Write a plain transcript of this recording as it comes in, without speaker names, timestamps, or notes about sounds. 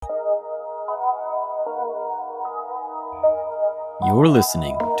You're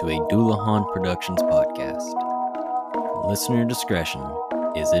listening to a Doulahan Productions podcast. Listener discretion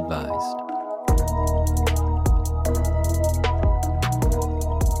is advised.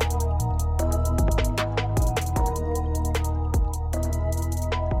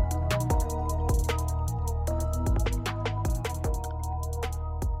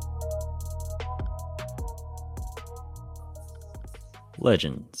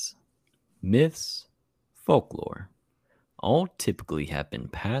 Legends, myths, folklore, all typically have been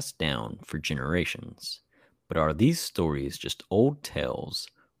passed down for generations. But are these stories just old tales,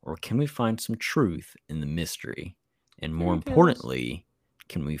 or can we find some truth in the mystery? And more importantly,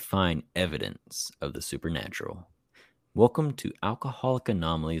 can we find evidence of the supernatural? Welcome to Alcoholic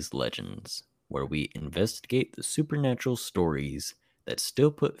Anomalies Legends, where we investigate the supernatural stories that still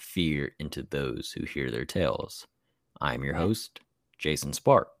put fear into those who hear their tales. I'm your host, Jason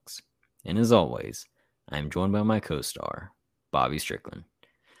Sparks, and as always, I am joined by my co-star, Bobby Strickland.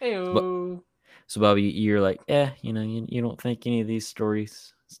 Heyo. So Bobby, you're like, you don't think any of these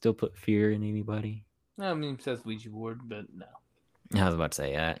stories still put fear in anybody? I mean, it says Ouija board, but no. I was about to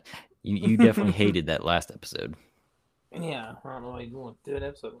say, you definitely hated that last episode. Yeah, I don't know why you want to do an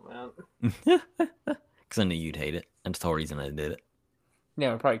episode about Because I knew you'd hate it. That's the whole reason I did it.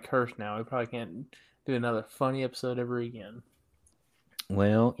 Yeah, we're probably cursed now. We probably can't do another funny episode ever again.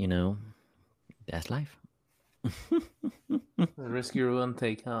 Well, that's life. The risk you're willing to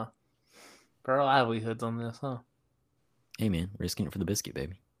take, huh? For our livelihoods on this, huh? Hey man, risking it for the biscuit,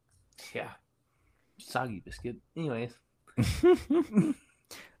 baby. Yeah. Soggy biscuit. Anyways. I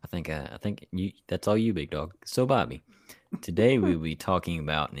think you that's all you, big dog. So Bobby, today we will be talking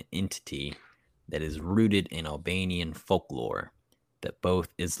about an entity that is rooted in Albanian folklore that both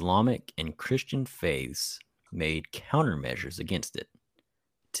Islamic and Christian faiths made countermeasures against it.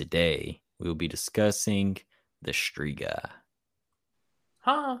 Today we will be discussing the Shtriga.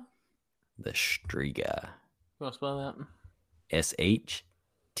 Huh? The Shtriga. You want to spell that? Shtriga.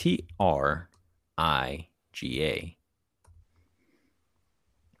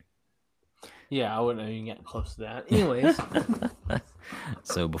 Yeah, I wouldn't have even gotten close to that. Anyways.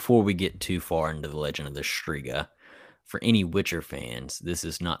 So before we get too far into the legend of the Shtriga, for any Witcher fans, this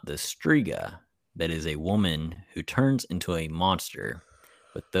is not the Shtriga that is a woman who turns into a monster,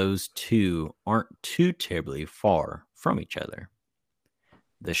 but those two aren't too terribly far from each other.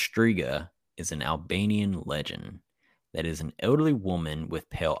 The Shtriga is an Albanian legend that is an elderly woman with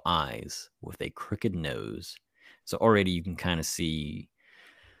pale eyes, with a crooked nose. So already you can kind of see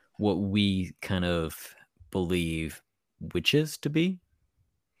what we kind of believe witches to be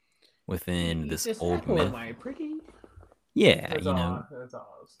within this old myth. Am I pretty? Yeah, That's all I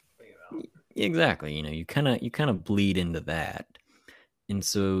was thinking about. Exactly. You kind of bleed into that. And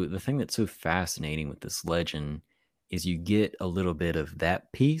so the thing that's so fascinating with this legend is you get a little bit of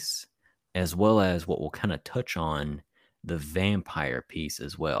that piece, as well as what we'll kind of touch on, the vampire piece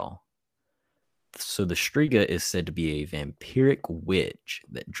as well. So the Shtriga is said to be a vampiric witch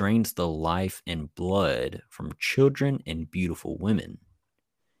that drains the life and blood from children and beautiful women.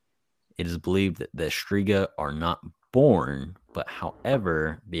 It is believed that the Shtriga are not born, but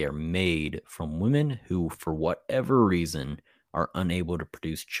however, they are made from women who, for whatever reason, are unable to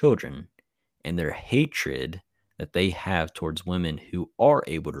produce children, and their hatred that they have towards women who are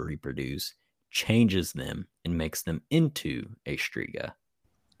able to reproduce changes them and makes them into a Shtriga.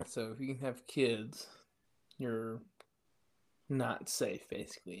 So if you can have kids, you're not safe,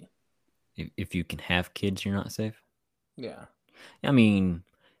 basically. If you can have kids, you're not safe? Yeah. I mean,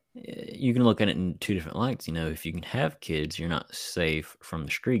 you can look at it in two different lights. If you can have kids, you're not safe from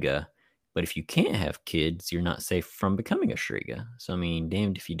the Shtriga. But if you can't have kids, you're not safe from becoming a Shtriga. So, I mean,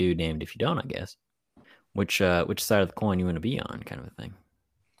 damned if you do, damned if you don't, I guess. Which side of the coin you want to be on, kind of a thing.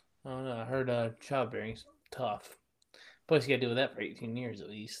 I don't know. I heard childbearing's tough. Plus, you got to deal with that for 18 years at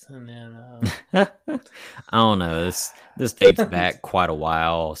least. And then... I don't know. This dates back quite a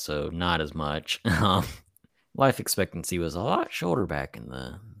while, so not as much. Life expectancy was a lot shorter back in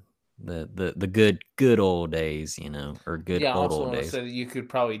the good old days, or good old days. So that you could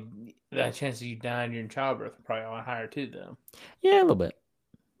probably... The chance of you dying during childbirth are probably a lot higher too, though. Yeah, a little bit.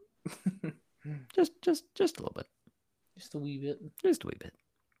 just a little bit. Just a wee bit. Just a wee bit.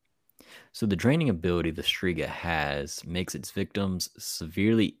 So the draining ability the Shtriga has makes its victims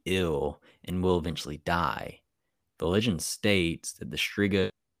severely ill and will eventually die. The legend states that the Shtriga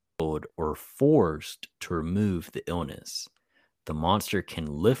or forced to remove the illness. The monster can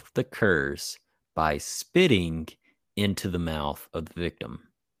lift the curse by spitting into the mouth of the victim.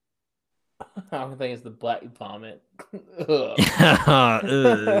 I don't think it's the black vomit.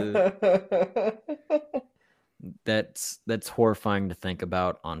 that's horrifying to think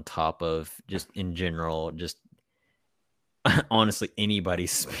about. On top of just in general, just honestly, anybody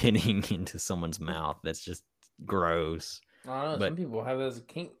spitting into someone's mouth, that's just gross. I don't know. Some But people have that as a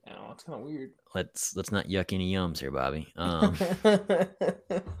kink now. It's kind of weird. let's not yuck any yums here, Bobby.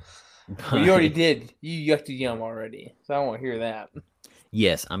 Well, you already But did. You yucked a yum already, so I won't hear that.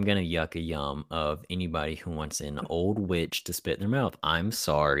 yes, I'm gonna yuck a yum of anybody who wants an old witch to spit in their mouth. I'm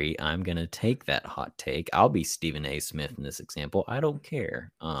sorry. I'm gonna take that hot take. I'll be Stephen A. Smith in this example. I don't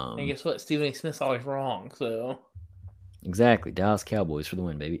care. And guess what? Stephen A. Smith's always wrong. So Exactly. Dallas Cowboys for the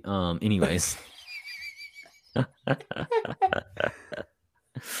win, baby. Anyways.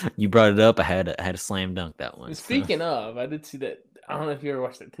 You brought it up. I had to slam dunk that one. So. speaking of, I did see that. I don't know if you ever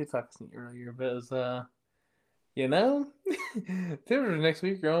watched that TikTok I sent you earlier, but it was you know, Timbers next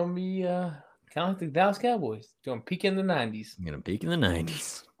week are gonna be kind of like the Dallas Cowboys. Gonna peak in the '90s. I'm gonna peak in the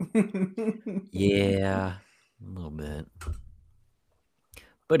 '90s. Yeah, a little bit.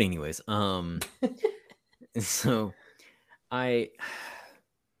 But anyways, so I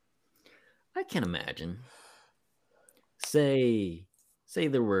I can imagine. Say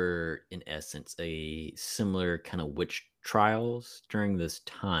there were in essence a similar kind of witch trials during this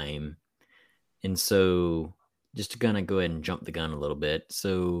time. And so, just to kind of go ahead and jump the gun a little bit.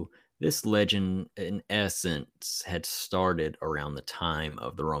 So, this legend, in essence, had started around the time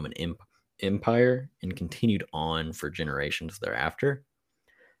of the Roman Empire and continued on for generations thereafter.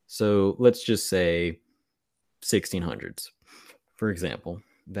 So, let's just say 1600s, for example,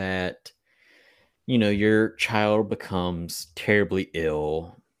 that your child becomes terribly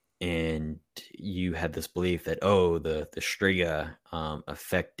ill, and you had this belief that, oh, the Shtriga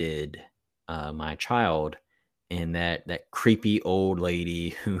affected my child, and that creepy old lady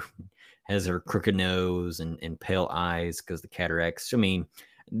who has her crooked nose and pale eyes because the cataracts. I mean,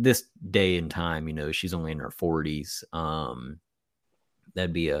 this day and time, she's only in her 40s.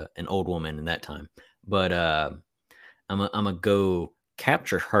 That'd be an old woman in that time. But I'm a go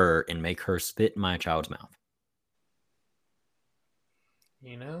capture her and make her spit in my child's mouth.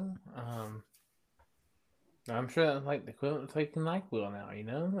 You know, I'm sure that's like the equivalent of taking NyQuil now.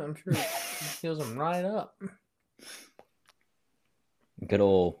 I'm sure it heals them right up. Good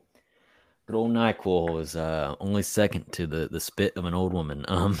old Good old Nyquil is only second to the spit of an old woman.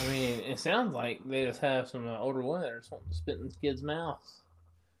 I mean, it sounds like they just have some older women that are just wanting to spit in kids' mouths.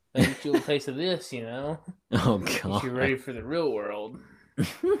 They get you a taste of this, Oh Get you god. ready for the real world. I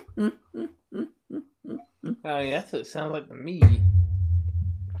mean, that's what it sounds like to me.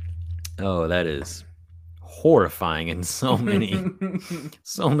 Oh, that is horrifying in so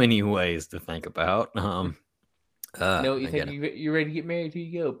many ways to think about. You I think gotta. you're ready to get married? Here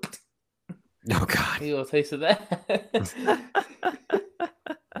you go. Oh god. You a taste of that.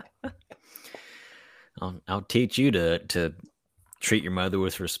 I'll teach you to treat your mother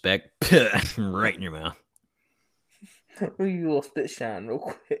with respect, right in your mouth. You will spit shine real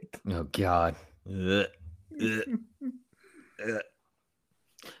quick. Oh god. Ugh. Ugh. Ugh.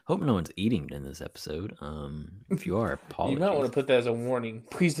 Hope no one's eating in this episode. If you are, You might want apologies. to put that as a warning.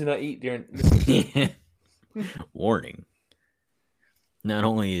 Please do not eat during this. Warning. Not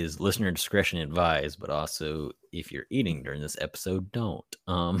only is listener discretion advised, but also if you're eating during this episode, don't.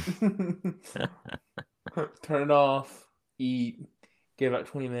 Turn it off. Eat. Give about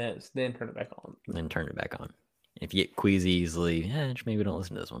 20 minutes, then turn it back on. Then turn it back on. If you get queasy easily, just maybe don't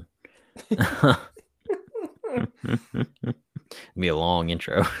listen to this one. Be a long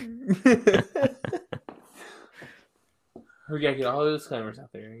intro. We gotta get all the disclaimers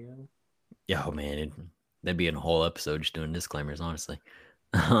out there, Yeah, oh man, that'd be a whole episode just doing disclaimers, honestly.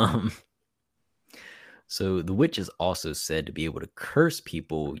 Um, so the witch is also said to be able to curse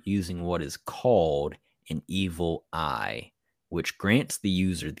people using what is called an evil eye, which grants the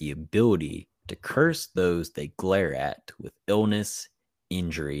user the ability to curse those they glare at with illness,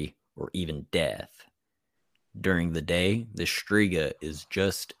 injury, or even death. During the day, the Shtriga is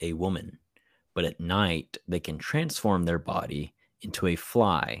just a woman, but at night, they can transform their body into a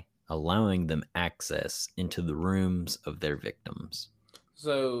fly, allowing them access into the rooms of their victims.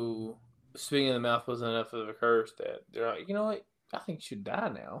 So, spitting in the mouth was enough of a curse that they're like, you know what? I think you should die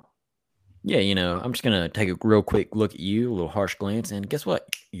now. Yeah, I'm just going to take a real quick look at you, a little harsh glance, and guess what?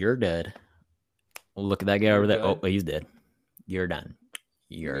 You're dead. Look at that guy You're over there. Oh, done. he's dead. You're done.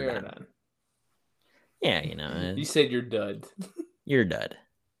 You're You're done. done. Yeah, You said you're dud. you're dead.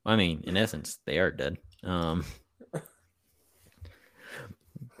 I mean, in essence, they are dead.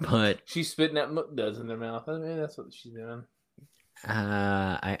 But She's spitting out milk duds in their mouth. I mean, that's what she's doing.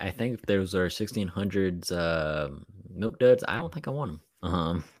 I think if those are 1600s milk duds, I don't think I want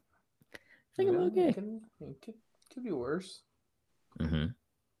them. think I'm okay. Could be worse. Mm-hmm.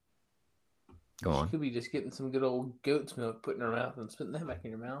 Go She on. could be just getting some good old goat's milk, put in her mouth, and spitting that back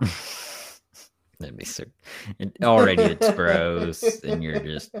in your mouth. That'd be so. Already it's gross, and you're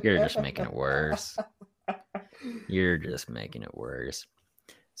just making it worse. You're just making it worse.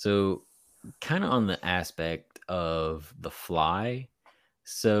 So, kind of on the aspect of the fly.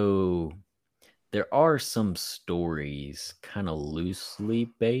 So, there are some stories kind of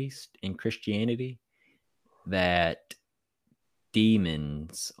loosely based in Christianity that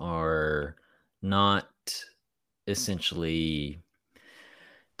demons are not essentially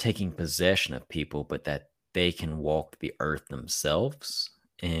taking possession of people, but that they can walk the earth themselves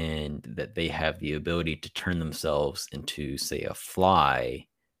and that they have the ability to turn themselves into, say, a fly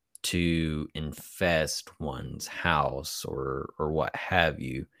to infest one's house or what have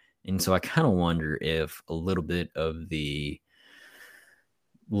you. And so I kind of wonder if a little bit of the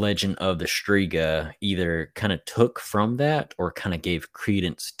legend of the Shtriga either kind of took from that or kind of gave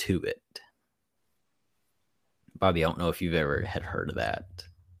credence to it. Bobby, I don't know if you've ever had heard of that.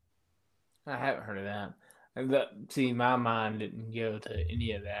 I haven't heard of that. See, my mind didn't go to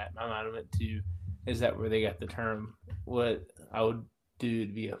any of that. My mind went to, is that where they got the term? What I would do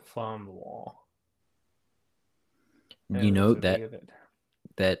to be a fly on the wall. You And know that's where they that get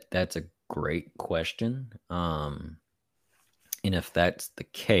that term. that's a great question. And if that's the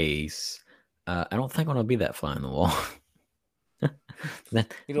case, I don't think I'm gonna be that fly on the wall.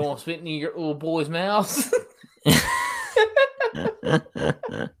 You don't want to spit in your little boy's mouth.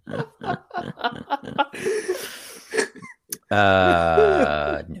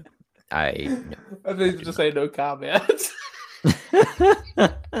 No, I I think do just not. say no comments.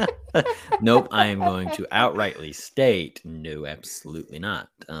 Nope, I am going to outrightly state no, absolutely not.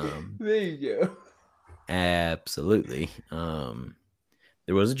 There you go. Absolutely.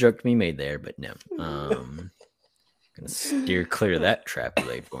 There was a joke to be made there, but no. Gonna steer clear of that trap you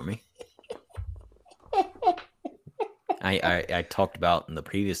laid for me. I talked about in the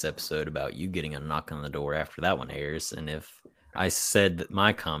previous episode about you getting a knock on the door after that one airs, and if I said that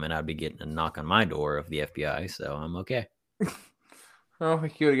my comment, I'd be getting a knock on my door of the FBI, so I'm okay. I don't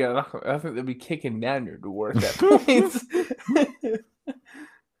think you would have got a knock. I think they'd be kicking down your door at that point.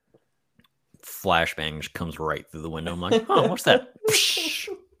 Flashbang just comes right through the window. I'm like, oh, what's that?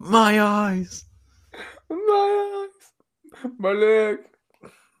 My eyes. My eyes. My leg.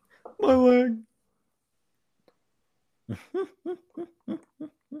 My leg.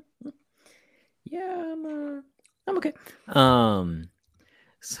 Yeah, I'm okay.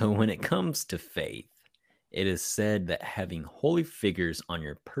 So when it comes to faith, it is said that having holy figures on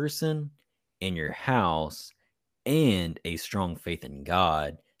your person, in your house, and a strong faith in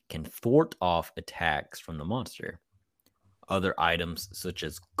God can thwart off attacks from the monster. Other items, such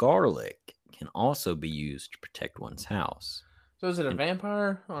as garlic, can also be used to protect one's house. So is it a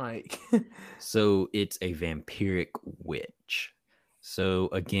vampire? Like, So it's a vampiric witch. So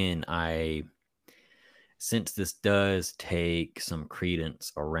again, since this does take some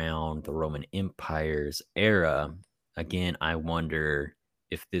credence around the Roman Empire's era, again, I wonder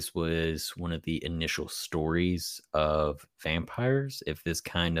if this was one of the initial stories of vampires, if this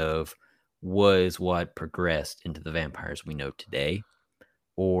kind of was what progressed into the vampires we know today,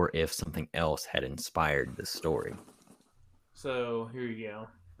 or if something else had inspired this story. so here you go.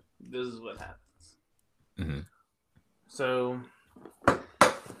 This is what happens. Mm-hmm. So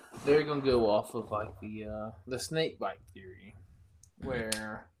they're gonna go off of like the snake bite theory,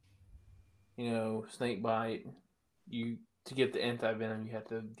 where snake bite, you to get the anti venom, you have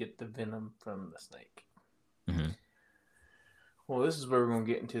to get the venom from the snake. Mm-hmm. Well, this is where we're gonna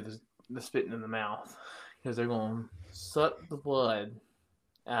get into the spitting in the mouth, because they're gonna suck the blood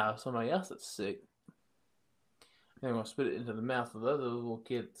out of somebody else that's sick. They're gonna spit it into the mouth of the other little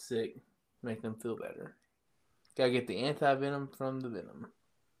kid that's sick, make them feel better. Gotta get the anti venom from the venom.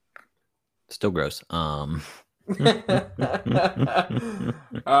 Still gross. That's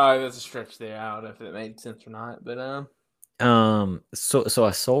a stretch there. I don't know if that made sense or not, but So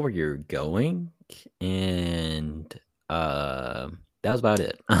I saw where you're going, and that was about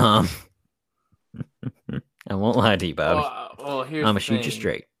it. I won't lie to you, Bobby. well, here's I'm the gonna shoot you thing.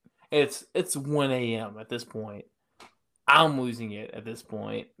 straight. It's 1 a.m. at this point. I'm losing it at this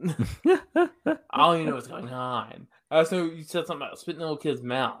point. I don't even know what's going on. So you said something about spitting in a little kid's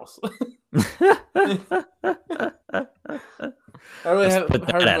mouth. I really Let's haven't put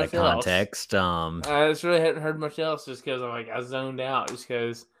that heard out much of context. else. I just really hadn't heard much else, just because I zoned out. Just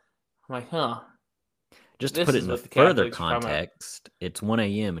because I'm like, huh. Just to This put it is into what the further Catholics are talking about. context, it's 1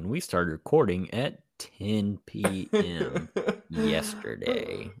 a.m. and we started recording at 10 p.m.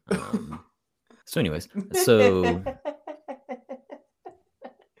 yesterday. So, anyways, so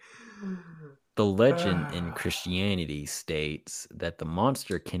the legend in Christianity states that the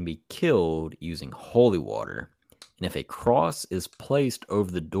monster can be killed using holy water. And if a cross is placed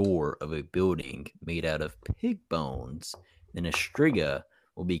over the door of a building made out of pig bones, then a Shtriga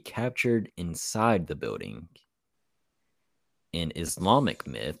will be captured inside the building. In Islamic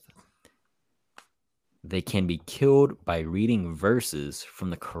myth, they can be killed by reading verses from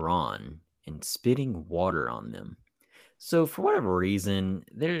the Quran and spitting water on them. So for whatever reason,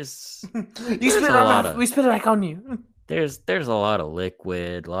 there's You there's spit a it on lot my, of we spit it back on you. there's a lot of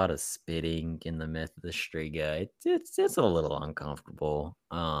liquid, a lot of spitting in the myth of the Shtriga. It's a little uncomfortable.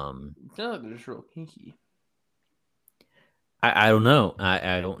 No, they're just real kinky. I don't know.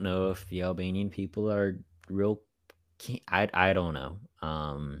 I don't know if the Albanian people are real. I don't know.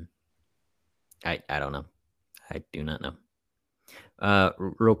 I don't know. I do not know.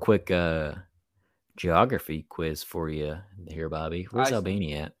 Real quick geography quiz for you here, Bobby. Where's Iceland.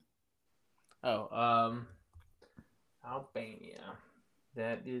 Albania at? Oh, Albania.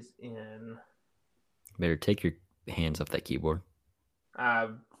 That is in. Better take your hands off that keyboard.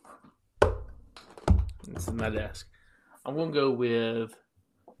 This is my desk. I'm gonna go with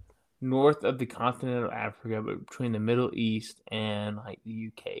north of the continent of Africa, but between the Middle East and like the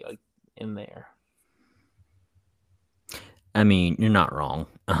UK, like in there. I mean, you're not wrong.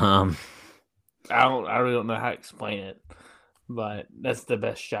 I really don't know how to explain it, but that's the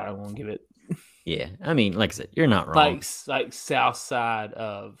best shot I'm gonna give it. Yeah, I mean, like I said, you're not wrong. Like south side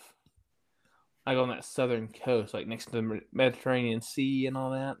of, like on that southern coast, like next to the Mediterranean Sea and all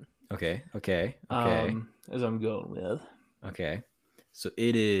that. Okay. As I'm going with. Okay. So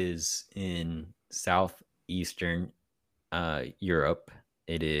it is in southeastern Europe.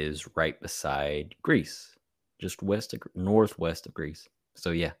 It is right beside Greece, just northwest of Greece.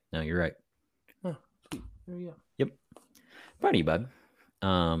 So yeah, no, you're right. Oh, sweet. There we go. Yep. Proud of you, bud.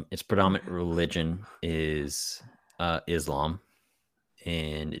 Its predominant religion is Islam,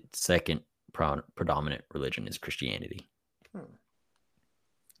 and its second predominant religion is Christianity.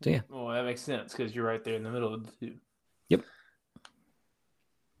 So yeah. Well, that makes sense because you're right there in the middle of the two. Yep.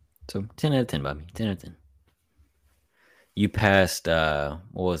 So 10 out of 10, Bobby. 10 out of 10. You passed what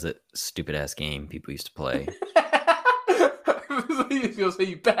was it? Stupid ass game people used to play. You feel say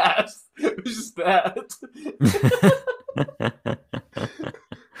you passed. It was just that.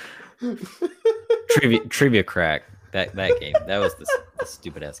 Trivia crack. That game. That was the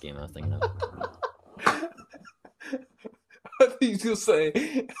stupid ass game I was thinking of. I think you'll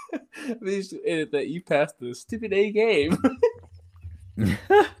say edit that you passed the stupid A game.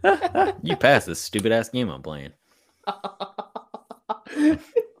 You passed this stupid ass game I'm playing.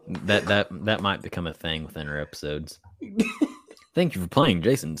 That might become a thing within our episodes. Thank you for playing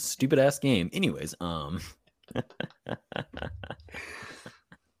Jason's stupid ass game. Anyways, Oh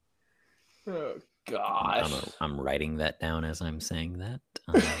gosh. I'm writing that down as I'm saying that.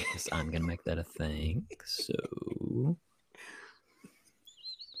 I'm gonna make that a thing. So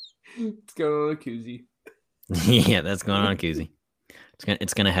it's going on a koozie. Yeah, that's going on a koozie.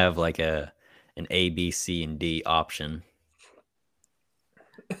 It's gonna have like an A, B, C, and D option.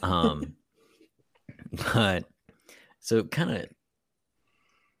 But so kind of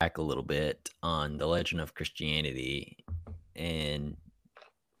back a little bit on the legend of Christianity and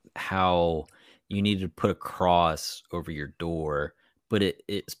how you need to put a cross over your door, but it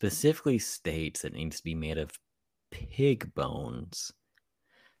specifically states that it needs to be made of pig bones.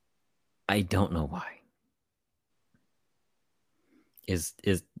 I don't know why. Is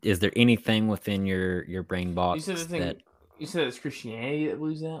there anything within your brain box that you said it's Christianity that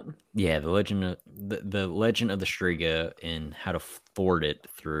believes that? Yeah, the legend of the legend of the Shtriga and how to thwart it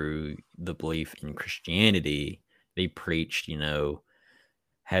through the belief in Christianity. They preached,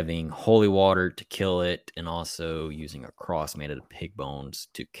 having holy water to kill it and also using a cross made out of pig bones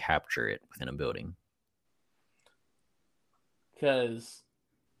to capture it within a building. Because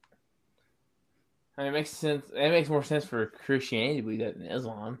it makes sense. It makes more sense for Christianity to believe that than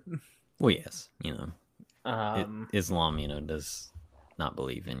Islam. Well, yes, Islam, does not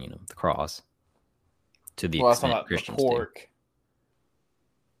believe in, the cross to the extent Christians do. Pork.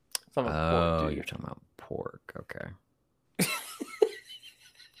 Oh, you're talking about pork. Okay.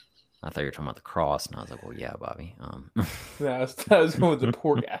 I thought you were talking about the cross, and I was like, well, yeah, Bobby. No, I was going with the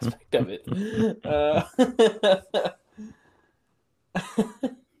pork aspect of it.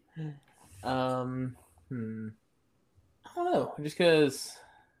 I don't know. Just because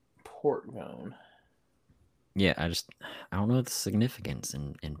pork bone. Yeah, I don't know the significance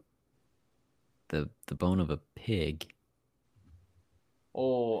in the bone of a pig.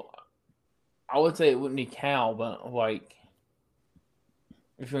 Oh, I would say it wouldn't be cow, but like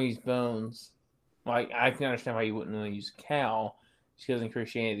if you use bones, like I can understand why you wouldn't really use cow, just because in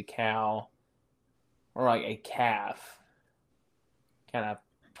Christianity, the cow or like a calf kind of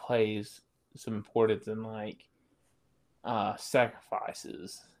plays some importance in like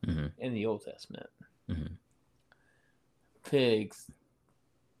sacrifices Mm-hmm. in the Old Testament. Mm-hmm. Pigs,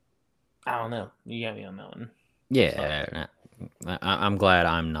 I don't know. You got me on that one. Yeah, I'm glad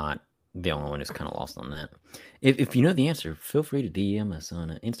I'm not the only one who's kind of lost on that. If you know the answer, feel free to DM us on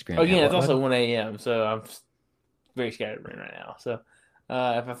Instagram at Again, it's what also Bible. 1 a.m., so I'm very scatterbrained right now. So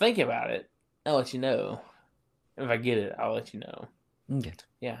if I think about it, I'll let you know. If I get it, I'll let you know. Okay.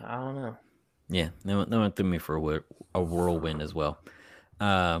 Yeah, I don't know. Yeah, that went through me for a whirlwind as well.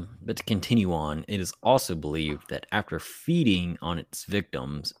 But to continue on, it is also believed that after feeding on its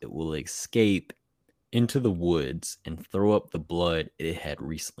victims, it will escape into the woods and throw up the blood it had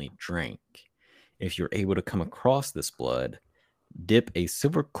recently drank. If you're able to come across this blood, dip a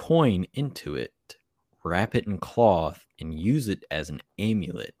silver coin into it, wrap it in cloth, and use it as an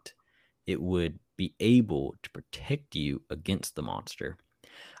amulet. It would be able to protect you against the monster.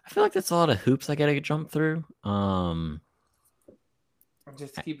 I feel like that's a lot of hoops I gotta jump through.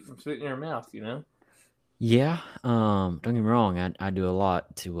 Just to keep it from spitting in your mouth, you know? Yeah. Don't get me wrong. I do a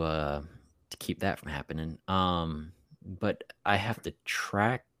lot to keep that from happening. But I have to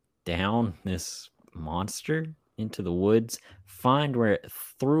track down this monster into the woods, find where it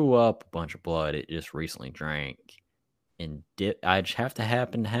threw up a bunch of blood it just recently drank, and dip. I just have to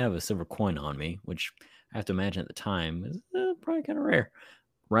happen to have a silver coin on me, which I have to imagine at the time is probably kind of rare.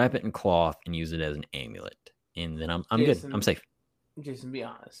 Wrap it in cloth and use it as an amulet, and then I'm good. I'm Jason, safe. Jason, be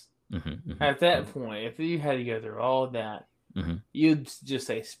honest. Mm-hmm, At that mm-hmm, point, if you had to go through all that, mm-hmm. you'd just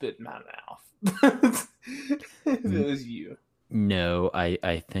say spit in my mouth. If it was you. No,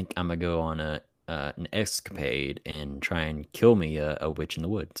 I think I'm gonna go on a an escapade and try and kill me a witch in the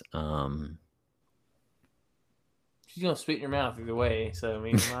woods. She's gonna spit in your mouth either way, so I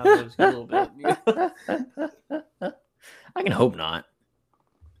mean, you might as well just get a little bit. I can hope not.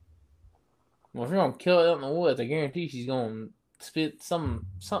 Well, if you're gonna kill it out in the woods, I guarantee she's gonna spit something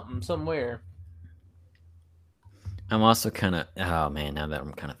somewhere. I'm also kind of oh man, now that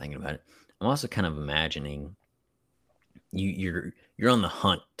I'm kind of thinking about it, I'm also kind of imagining you're on the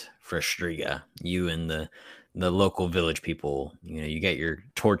hunt for a Shtriga. You and the local village people. You know, you get your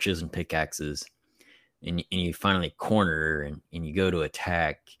torches and pickaxes, and you finally corner her and you go to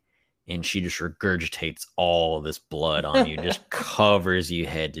attack, and she just regurgitates all of this blood on you, just covers you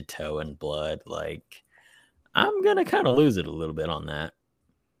head to toe in blood. Like, I'm gonna kind of lose it a little bit on that.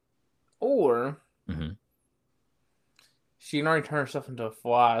 Or Hmm. she can already turn herself into a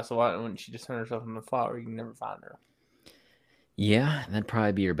fly, so why wouldn't she just turn herself into a fly where you can never find her? Yeah, that'd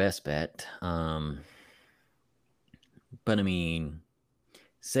probably be your best bet. But I mean,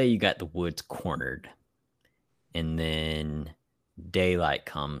 say you got the woods cornered, and then daylight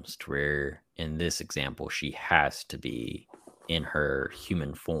comes to where, in this example, she has to be in her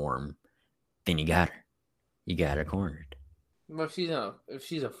human form. Then you got her. You got her cornered. Well, if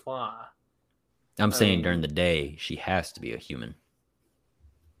she's a fly, I'm I saying during the mean, day, she has to be a human.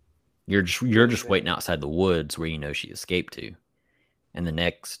 You're during the just waiting day, outside the woods where you know she escaped to, and the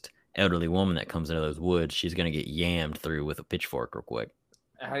next elderly woman that comes into those woods, she's gonna get yammed through with a pitchfork real quick.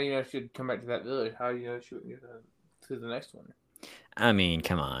 how do you know she'd come back to that village? How do you know she wouldn't get to the next one? I mean,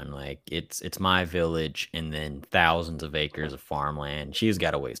 come on, like it's my village, and then thousands of acres of farmland. She's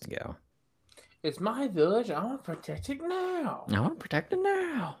got a ways to go. It's my village. I want to protect it now. I want to protect it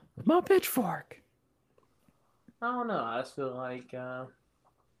now with my pitchfork. I don't know. I just feel like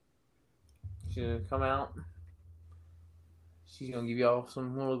she'll come out. She's gonna give y'all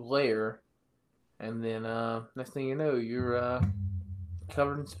some little glare, and then next thing you know, you're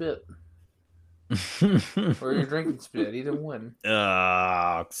covered in spit, or you're drinking spit. Either one.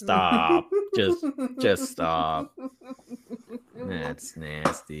 Oh, stop! Just stop. That's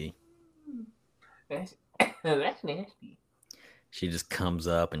nasty. That's that's nasty. She just comes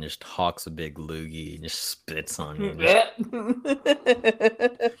up and just hawks a big loogie and just spits on you. And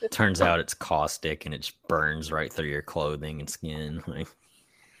just turns out it's caustic and it just burns right through your clothing and skin. Like,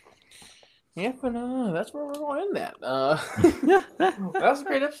 Yeah, but that's where we're going to end that. That was a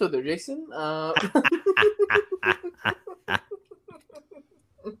great episode there, Jason.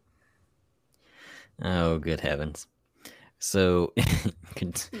 oh, good heavens! So,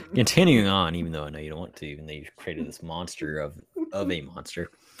 continuing on, even though I know you don't want to, even though you've created this monster of a monster.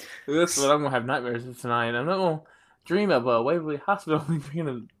 That's what I'm going to have nightmares of tonight. I'm not going to dream of Waverly Hospital. I'm going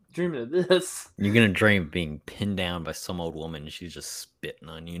to dream of this. You're gonna dream of being pinned down by some old woman and she's just spitting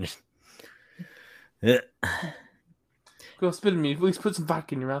on you. Go spit at me. Please put some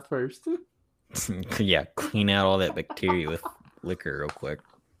vodka in your mouth first. Yeah, clean out all that bacteria with liquor real quick.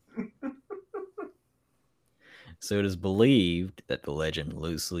 So it is believed that the legend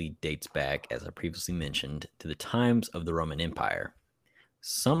loosely dates back, as I previously mentioned, to the times of the Roman Empire.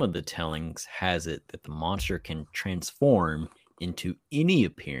 Some of the tellings has it that the monster can transform into Any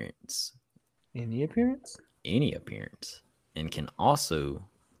appearance? any appearance, and can also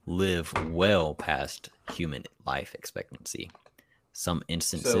live well past human life expectancy. Some So what? You're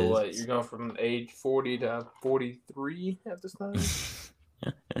instances. going from age 40 to 43 at this time?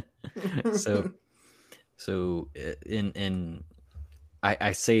 so in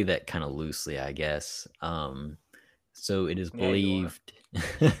I say that kind of loosely, I guess. So it is Yeah, you are. believed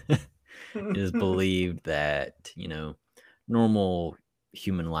it is believed that, normal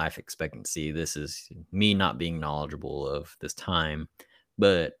human life expectancy, this is me not being knowledgeable of this time,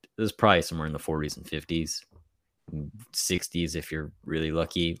 but this is probably somewhere in the 40s and 50s, 60s if you're really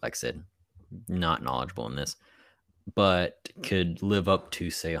lucky. Like I said, not knowledgeable in this, but could live up to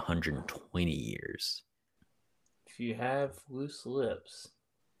say 120 years. If you have loose lips,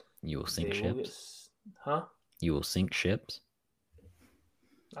 You will sink they will get. ships. Huh? You will sink ships.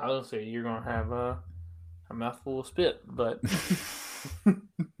 I will say you're going to have a mouthful of spit, but.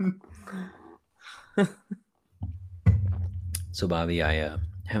 So, Bobby, I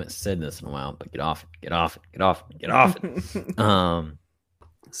haven't said this in a while, but get off it, get off it, get off it, get off it.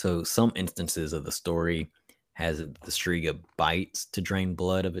 So some instances of the story has it the Shtriga bites to drain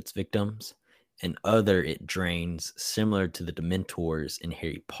blood of its victims, and other it drains similar to the Dementors in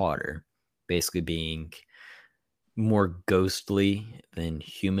Harry Potter, basically being more ghostly than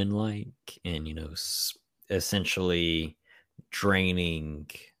human-like, and essentially draining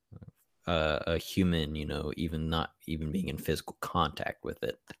a human, even not even being in physical contact with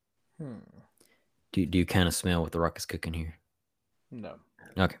it. Hmm. Do you kind of smell what the rock is cooking here? No.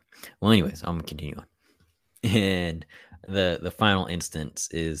 Okay. Well, anyways, I'm gonna continue on. And the final instance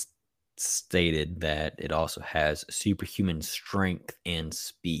is stated that it also has superhuman strength and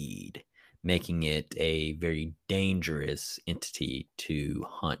speed, making it a very dangerous entity to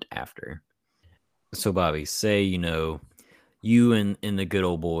hunt after. So, Bobby, say you and the good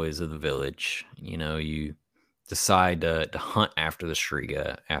old boys of the village, you decide to hunt after the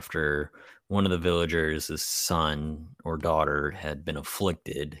Shtriga after one of the villagers' son or daughter had been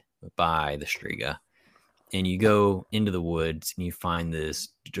afflicted by the Shtriga. And you go into the woods and you find this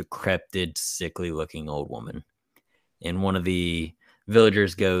decrepit, sickly looking old woman. And one of the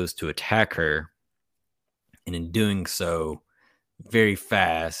villagers goes to attack her. And in doing so, very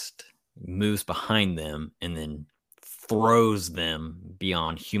fast, moves behind them and then throws them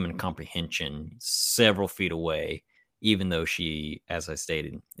beyond human comprehension several feet away, even though she, as I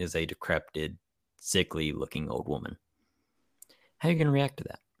stated, is a decrepit, sickly looking old woman. How are you going to react to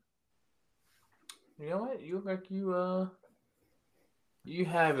that? You know what? You look like you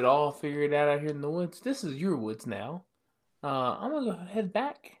have it all figured out here in the woods. This is your woods now. I'm gonna go head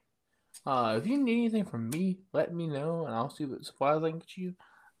back. If you need anything from me, let me know, and I'll see what supplies I can get you.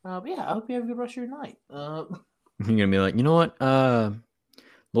 But yeah, I hope you have a good rest of your night. You're going to be like, you know what?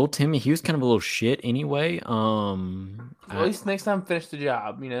 Little Timmy, he was kind of a little shit anyway. At least next time, finish the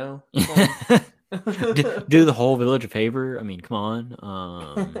job. You know, do the whole village a favor. I mean, come on.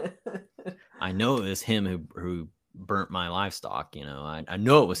 I know it was him who burnt my livestock. I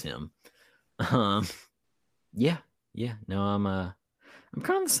know it was him. Um, yeah, yeah. No, I'm kind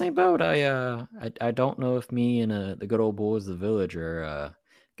of in the same boat. I don't know if me and the good old boys of the village are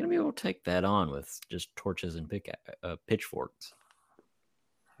gonna be able to take that on with just torches and pitchforks.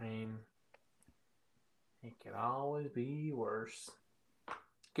 I mean, it could always be worse.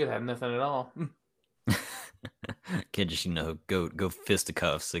 Could have nothing at all. Could just go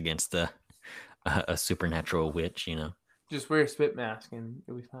fisticuffs against a supernatural witch. Just wear a spit mask and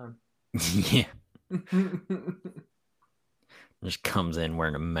you'll be fine. Yeah. Just comes in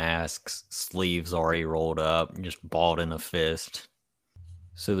wearing a mask, sleeves already rolled up, just balled in a fist.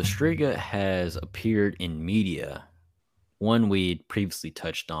 So the Shtriga has appeared in media. One we'd previously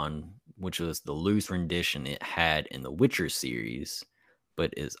touched on, which was the loose rendition it had in the Witcher series,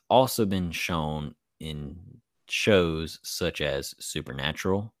 but it's also been shown in shows such as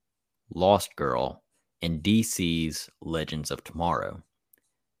Supernatural, Lost Girl, and DC's Legends of Tomorrow.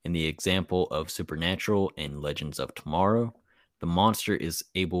 In the example of Supernatural and Legends of Tomorrow, the monster is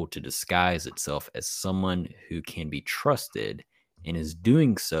able to disguise itself as someone who can be trusted and is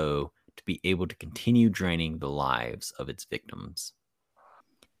doing so to be able to continue draining the lives of its victims.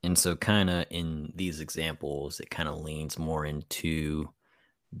 And so, kind of in these examples, it kind of leans more into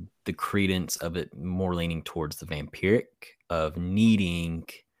the credence of it more leaning towards the vampiric of needing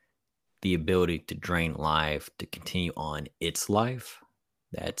the ability to drain life to continue on its life.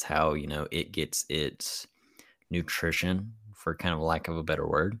 That's how, it gets its nutrition, for kind of lack of a better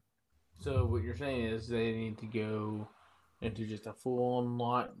word. So what you're saying is they need to go into just a full-on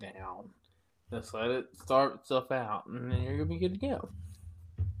lockdown. Just let it start itself out, and then you're gonna be good to go.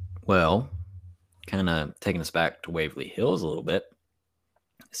 Well, kind of taking us back to Waverly Hills a little bit.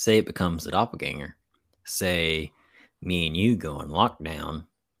 Say it becomes a doppelganger. Say me and you go on lockdown,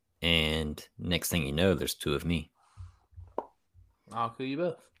 and next thing you know, there's two of me. I'll kill you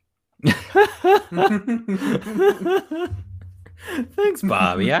both. Thanks,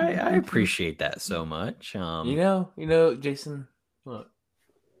 Bobby. I appreciate that so much. You know, Jason. Look,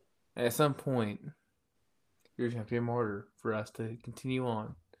 at some point, you're gonna have to be a martyr for us to continue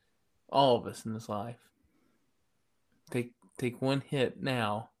on. All of us in this life. Take one hit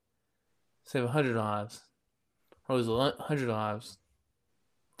now, save 100 lives, or lose 100 lives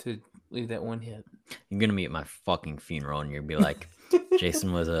to leave that one hit. You're gonna be at my fucking funeral, and you're gonna be like,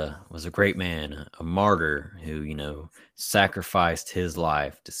 Jason was a great man, a martyr who sacrificed his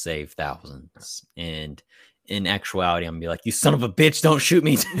life to save thousands. And in actuality, I'm gonna be like, you son of a bitch, don't shoot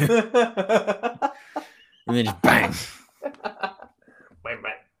me. And then just bang. Bang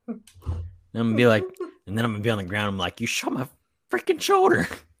bang. And I'm gonna be like, and then I'm gonna be on the ground. I'm like, you shot my freaking shoulder.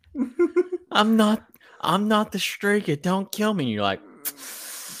 I'm not the Shtriga. Don't kill me. And you're like,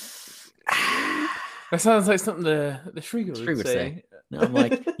 that sounds like something the Shtriga would say. No, I'm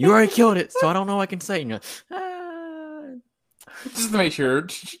like, you already killed it, so I don't know what I can say. And just to make sure.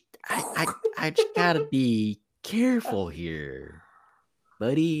 I just gotta be careful here,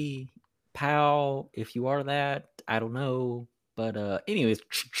 buddy, pal. If you are that, I don't know. But anyways.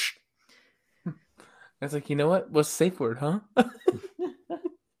 That's like, you know what? What's the safe word, huh? And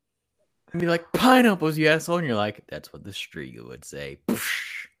be like, pineapples, you asshole. And you're like, that's what the Shtriga would say.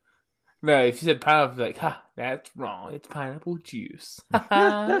 No, if you said pineapple, like, ha, that's wrong. It's pineapple juice.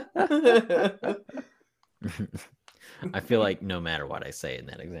 I feel like no matter what I say in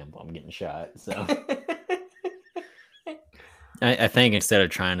that example, I'm getting shot. So I think instead of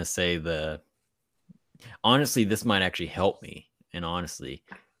trying to say honestly, this might actually help me. And honestly,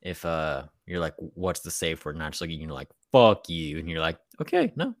 if you're like, what's the safe word? Not just like, like, fuck you. And you're like,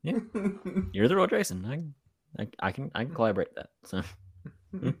 okay, no, yeah, you're the real Jason. I can collaborate that. So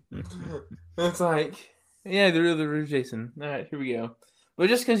it's like, yeah, the real Jason. All right, here we go. But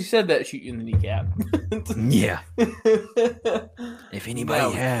just because you said that, shoot you in the kneecap. Yeah. If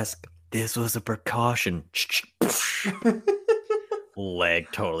anybody asks, this was a precaution. Leg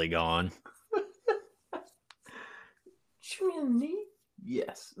totally gone. Shoot me in the knee?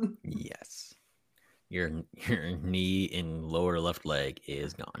 Yes. Yes. Your knee and lower left leg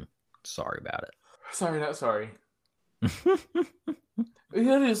is gone. Sorry about it. Sorry, not sorry. You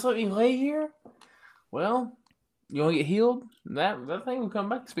gonna just let me lay here? Well, you want to get healed? That thing will come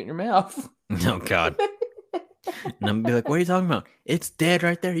back and spit in your mouth. Oh, God. And I'm going to be like, what are you talking about? It's dead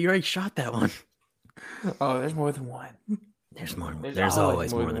right there. You already shot that one. Oh, there's more than one. There's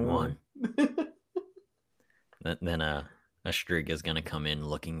always more than one. Then a Shtriga is going to come in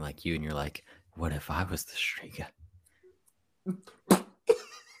looking like you, and you're like, what if I was the Shtriga?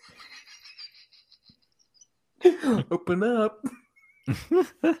 Open up.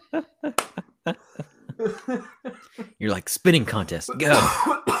 You're like, spitting contest, go.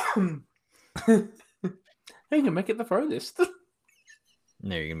 You can make it the furthest. And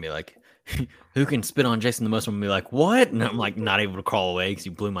there you're gonna be like, who can spit on Jason the most? I'm gonna be like, what? And I'm like, not able to crawl away because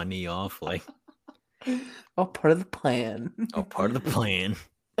you blew my knee off. Like, all part of the plan. Oh, part of the plan.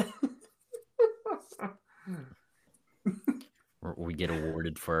 We get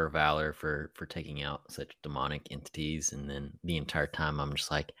awarded for our valor for taking out such demonic entities, and then the entire time I'm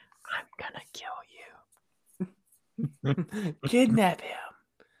just like, I'm gonna kill you. Kidnap him.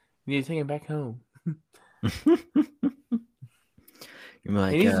 You need to take him back home. You're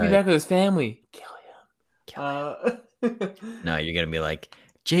like, he needs to be back with his family. Kill him. No, you're gonna be like,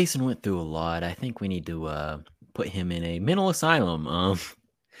 Jason went through a lot. I think we need to put him in a mental asylum.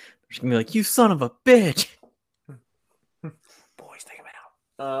 Just gonna be like, you son of a bitch. Boys, take him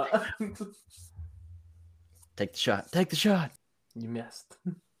out. Take the shot. Take the shot. You missed.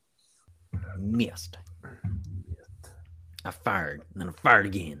 Missed. I fired, and then I fired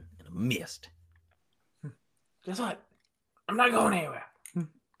again, and I missed. Guess what? I'm not going anywhere. I'm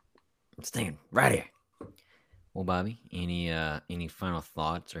staying right here. Well, Bobby, any final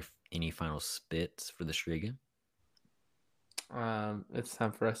thoughts or any final spits for the Shtriga? It's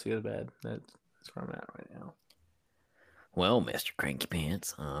time for us to go to bed. That's where I'm at right now. Well, Mr. Cranky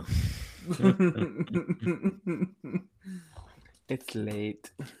Pants, It's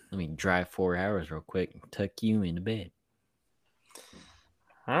late. let me drive 4 hours real quick and tuck you into bed.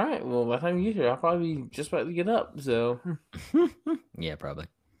 All right. Well, by the time you get here, I'll probably be just about to get up. So, Yeah, probably.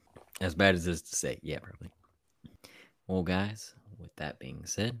 As bad as this to say, yeah, probably. Well, guys, with that being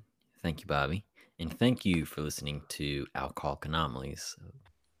said, thank you, Bobby, and thank you for listening to Alcoholic Anomalies.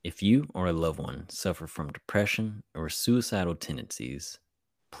 If you or a loved one suffer from depression or suicidal tendencies,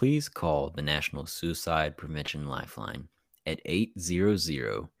 please call the National Suicide Prevention Lifeline at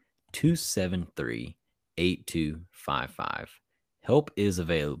 800-273-8255. Help is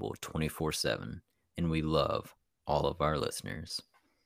available 24/7, and we love all of our listeners.